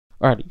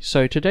Alrighty,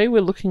 so today we're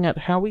looking at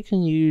how we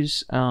can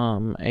use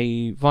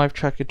a Vive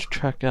tracker to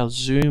track our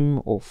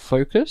zoom or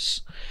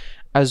focus,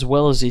 as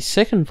well as a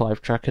second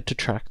Vive tracker to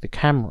track the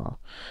camera.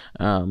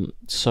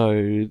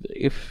 So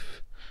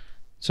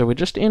we're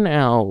just in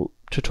our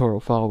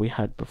tutorial file we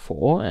had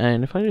before,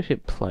 and if I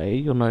hit play,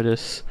 you'll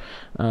notice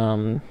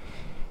we'll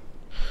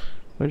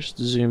just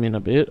zoom in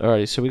a bit.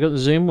 Alright, so we got the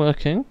zoom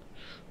working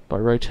by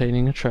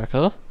rotating a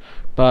tracker,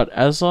 but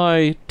as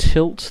I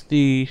tilt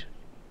the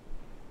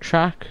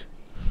track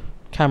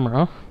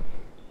camera,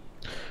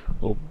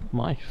 or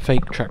my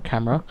fake track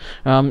camera,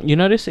 you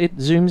notice it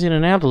zooms in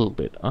and out a little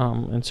bit,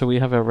 and so we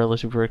have our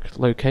relative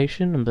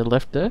location on the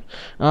left there,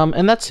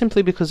 and that's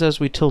simply because as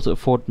we tilt it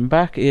forward and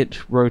back,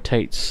 it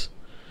rotates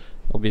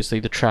obviously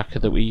the tracker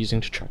that we're using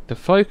to track the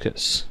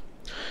focus.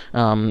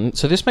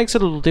 So this makes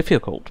it a little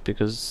difficult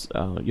because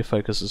your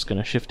focus is going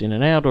to shift in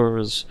and out, or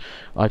as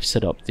I've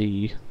set up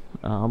the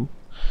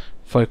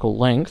focal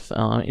length,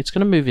 it's going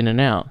to move in and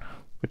out,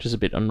 which is a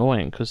bit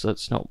annoying because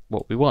that's not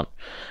what we want.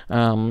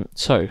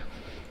 So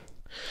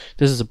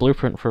this is a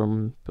blueprint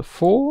from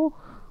before.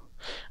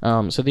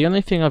 So the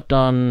only thing I've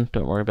done,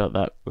 don't worry about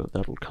that,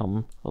 that'll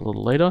come a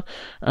little later.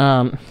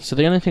 So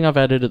the only thing I've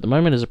added at the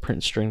moment is a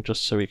print string,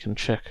 just so we can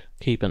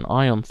keep an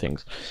eye on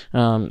things.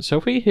 So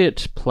if we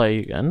hit play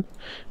again,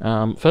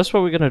 first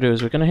what we're going to do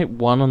is we're going to hit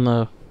 1 on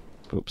the,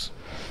 whoops,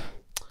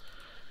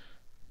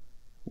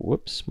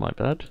 my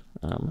bad.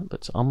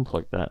 Let's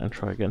unplug that and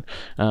try again.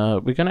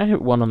 We're going to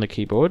hit 1 on the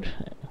keyboard,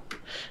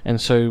 and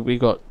so we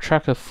got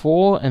tracker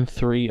 4 and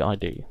 3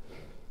 ID.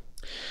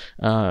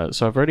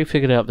 So I've already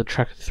figured out that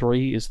tracker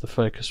 3 is the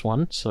focus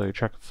one, so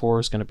tracker 4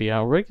 is going to be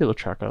our regular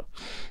tracker.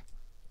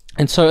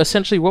 And so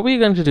essentially what we're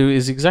going to do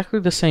is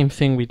exactly the same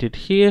thing we did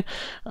here.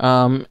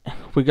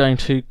 We're going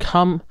to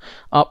come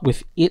up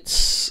with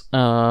its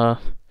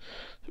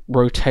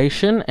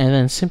rotation and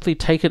then simply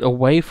take it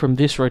away from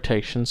this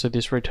rotation, so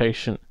this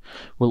rotation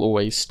will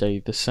always stay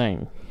the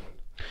same.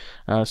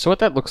 So what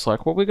that looks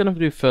like, what we're going to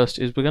do first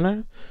is we're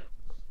going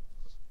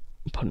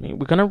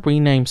to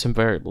rename some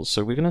variables.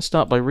 So we're going to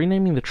start by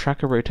renaming the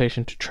tracker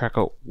rotation to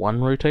tracker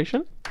 1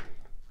 rotation,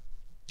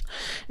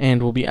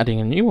 and we'll be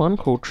adding a new one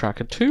called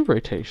tracker 2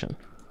 rotation,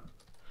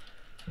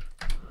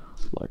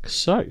 like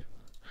so.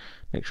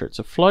 Make sure it's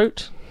a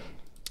float.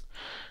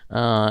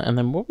 And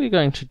then what we're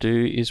going to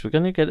do is we're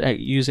going to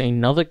use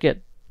another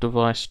get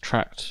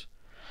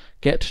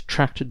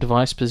tracked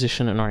device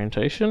position and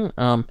orientation,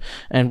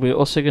 and we're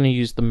also going to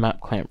use the map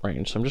clamp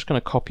range. So I'm just going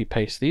to copy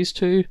paste these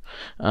two,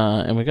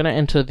 and we're going to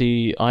enter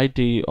the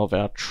ID of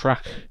our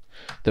tracker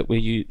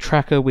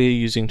we're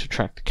using to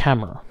track the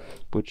camera,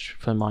 which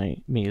for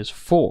me is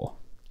 4.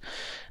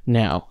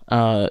 Now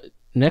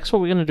next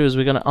what we're going to do is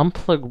we're going to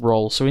unplug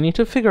roll. So we need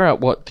to figure out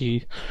what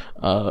the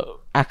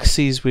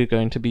axes we're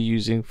going to be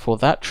using for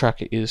that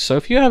tracker is. So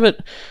if you have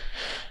it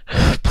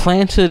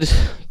planted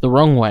the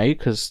wrong way,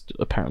 because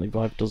apparently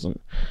Vive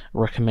doesn't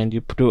recommend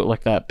you do it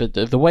like that, but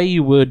the way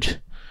you would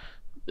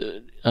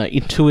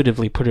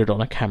intuitively put it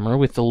on a camera,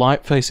 with the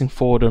light facing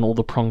forward and all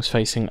the prongs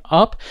facing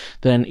up,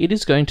 then it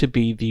is going to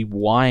be the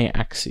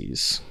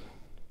y-axis,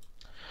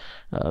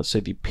 so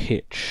the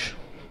pitch,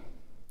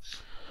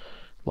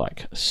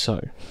 like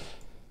so.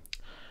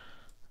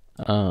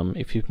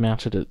 If you've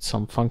mounted it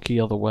some funky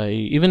other way,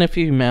 even if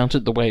you mount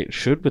it the way it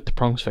should with the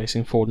prongs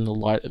facing forward and the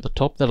light at the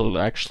top, that'll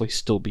actually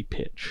still be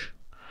pitch.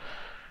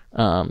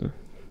 And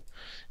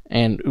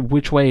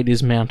which way it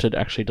is mounted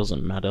actually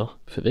doesn't matter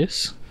for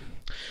this.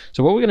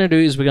 So what we're going to do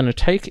is we're going to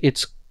take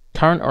its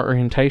current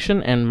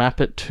orientation and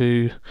map it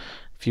to,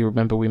 if you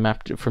remember, we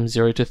mapped it from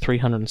 0 to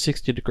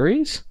 360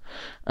 degrees.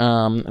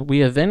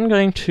 We are then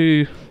going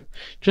to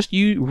just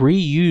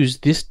reuse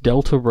this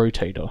delta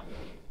rotator.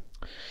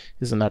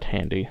 Isn't that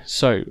handy?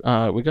 So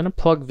we're going to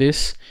plug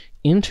this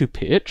into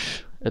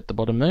pitch at the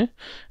bottom there,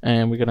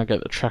 and we're going to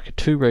get the tracker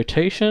 2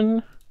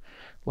 rotation,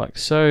 like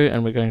so,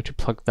 and we're going to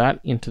plug that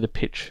into the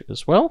pitch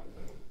as well.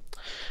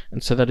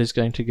 And so that is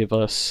going to give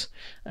us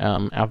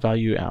our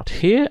value out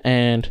here,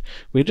 and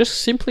we're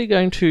just simply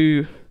going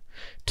to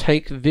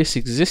take this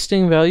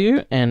existing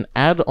value and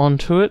add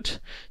onto it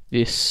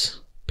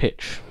this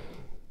pitch.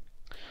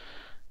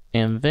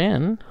 And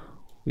then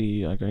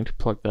we are going to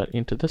plug that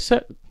into the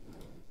set.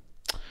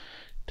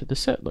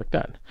 Like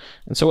that.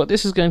 And so what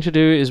this is going to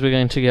do is we're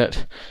going to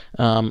get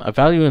a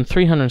value in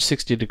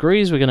 360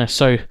 degrees. We're going to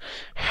show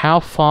how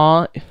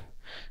far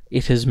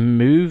it has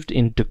moved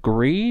in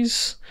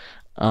degrees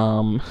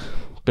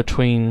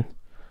between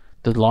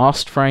the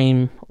last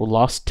frame or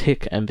last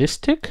tick and this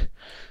tick.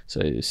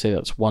 So say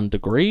that's 1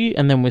 degree,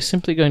 and then we're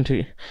simply going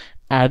to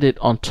add it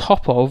on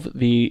top of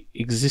the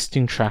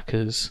existing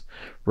tracker's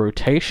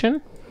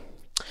rotation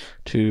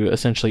to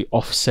essentially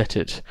offset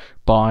it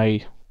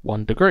by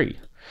 1 degree.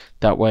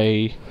 That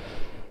way,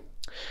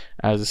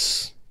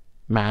 as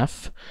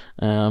math,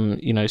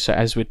 you know, so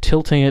as we're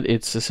tilting it,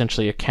 it's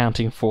essentially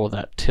accounting for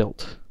that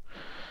tilt.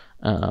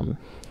 The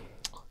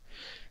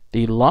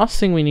last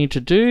thing we need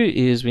to do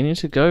is we need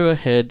to go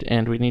ahead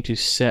and we need to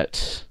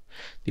set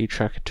the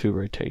tracker 2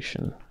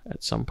 rotation.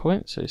 at some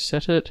point, so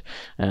set it.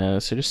 So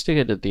just stick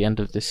it at the end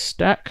of this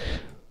stack.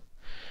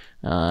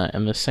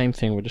 And the same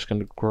thing, we're just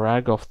going to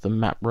drag off the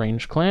map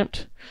range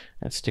clamped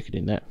and stick it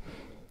in there.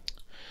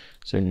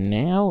 So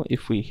now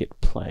if we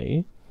hit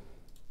play,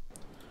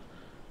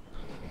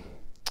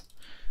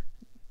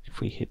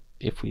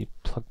 if we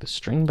plug the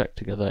string back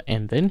together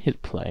and then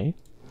hit play.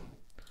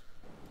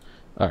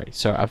 Alright,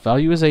 so our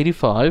value is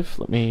 85.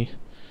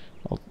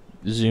 I'll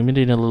zoom it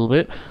in a little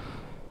bit.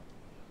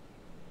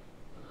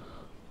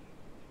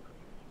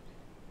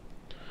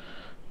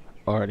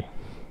 Alrighty.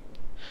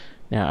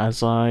 Now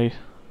as I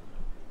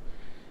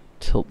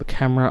tilt the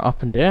camera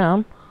up and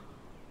down,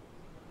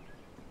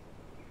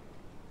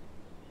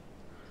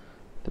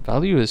 the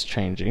value is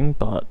changing,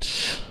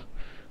 but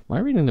am I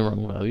reading the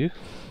wrong value?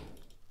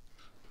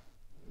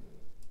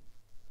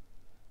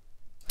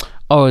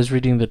 Oh, I was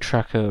reading the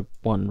tracker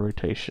 1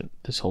 rotation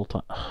this whole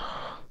time.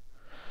 I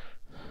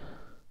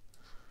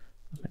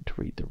meant to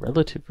read the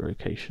relative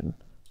rotation.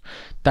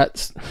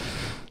 That's...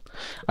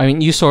 I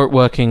mean, you saw it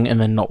working and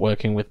then not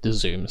working with the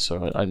zoom,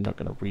 so I'm not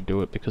going to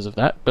redo it because of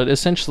that. But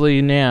essentially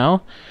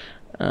now,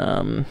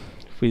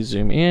 if we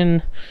zoom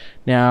in,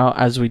 now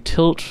as we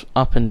tilt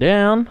up and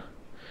down,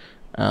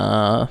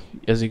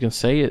 as you can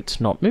see,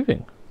 it's not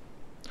moving.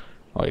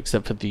 Oh,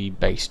 except for the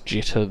base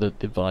jitter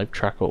that the Vive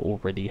tracker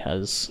already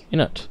has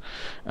in it.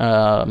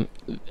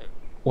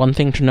 One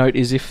thing to note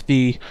is if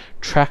the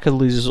tracker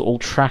loses all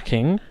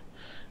tracking,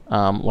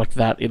 like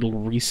that, it'll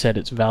reset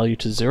its value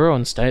to 0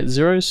 and stay at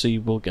 0, so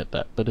you will get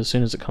that. But as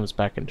soon as it comes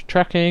back into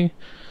tracking,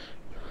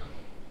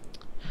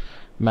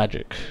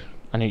 magic.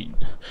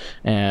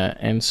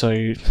 And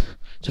so,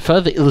 to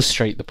further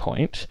illustrate the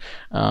point,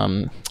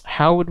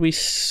 how would we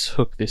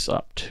hook this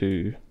up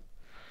to...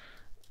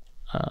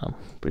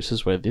 this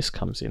is where this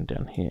comes in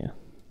down here.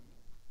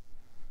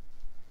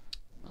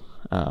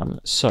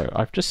 So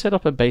I've just set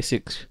up a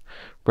basic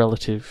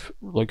relative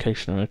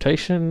location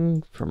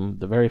notation from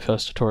the very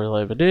first tutorial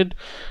I ever did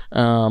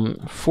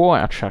for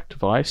our track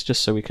device,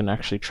 just so we can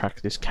actually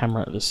track this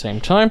camera at the same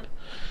time.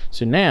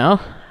 So now,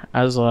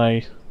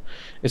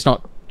 it's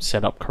not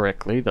set up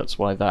correctly, that's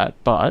why that,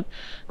 but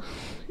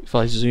if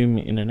I zoom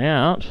in and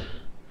out,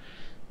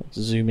 let's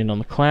zoom in on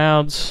the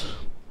clouds.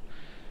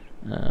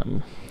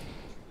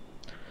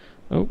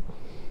 Oh,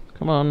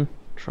 come on,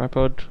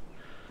 tripod.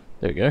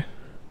 There we go.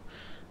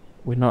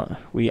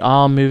 We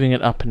are moving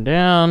it up and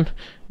down,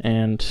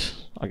 and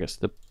I guess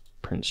the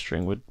print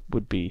string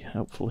would be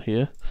helpful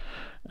here.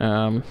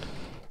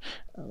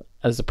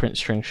 As the print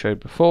string showed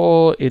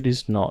before, it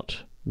is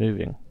not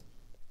moving.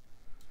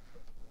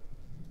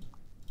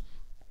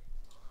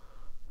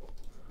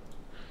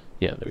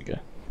 Yeah, there we go.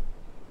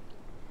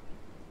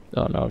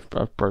 Oh no,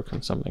 I've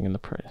broken something in the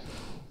print.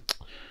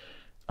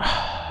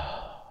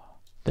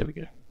 There we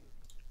go.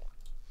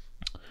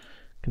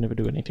 Can never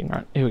do anything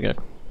right. Here we go.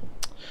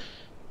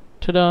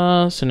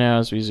 Ta-da! So now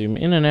as we zoom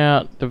in and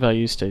out, the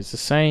value stays the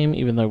same,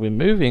 even though we're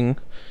moving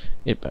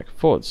it back and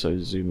forth. So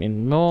zoom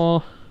in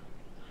more.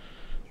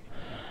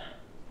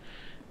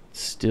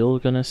 Still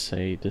gonna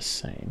say the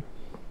same.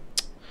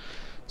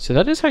 So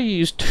that is how you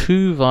use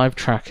 2 Vive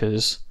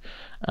trackers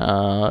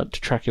to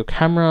track your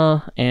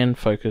camera and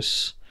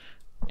focus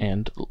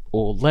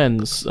or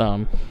lens.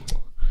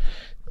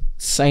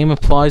 Same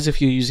applies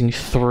if you're using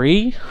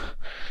 3.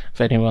 If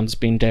anyone's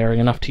been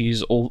daring enough to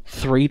use all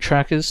 3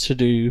 trackers to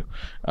do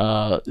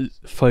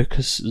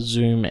focus,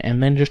 zoom,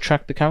 and then just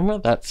track the camera,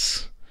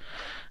 that's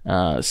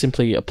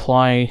simply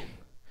apply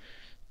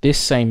this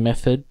same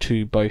method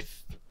to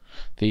both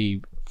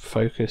the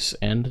focus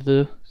and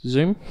the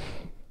zoom.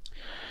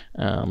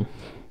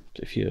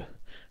 If you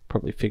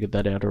probably figured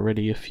that out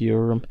already if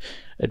you're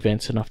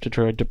advanced enough to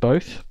try to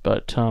both,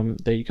 but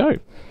there you go.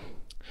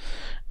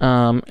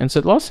 And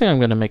so the last thing I'm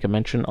going to make a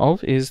mention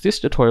of is this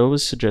tutorial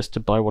was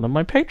suggested by one of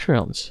my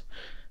Patreons.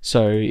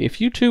 So if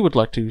you too would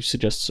like to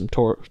suggest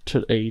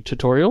a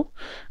tutorial,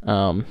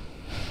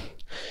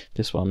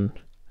 this one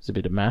is a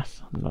bit of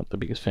math. I'm not the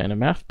biggest fan of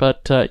math,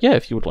 but yeah,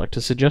 if you would like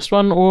to suggest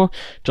one, or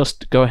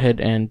just go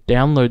ahead and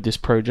download this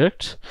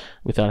project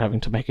without having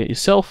to make it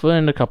yourself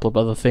and a couple of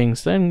other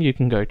things, then you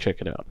can go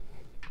check it out.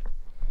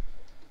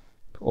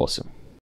 Awesome.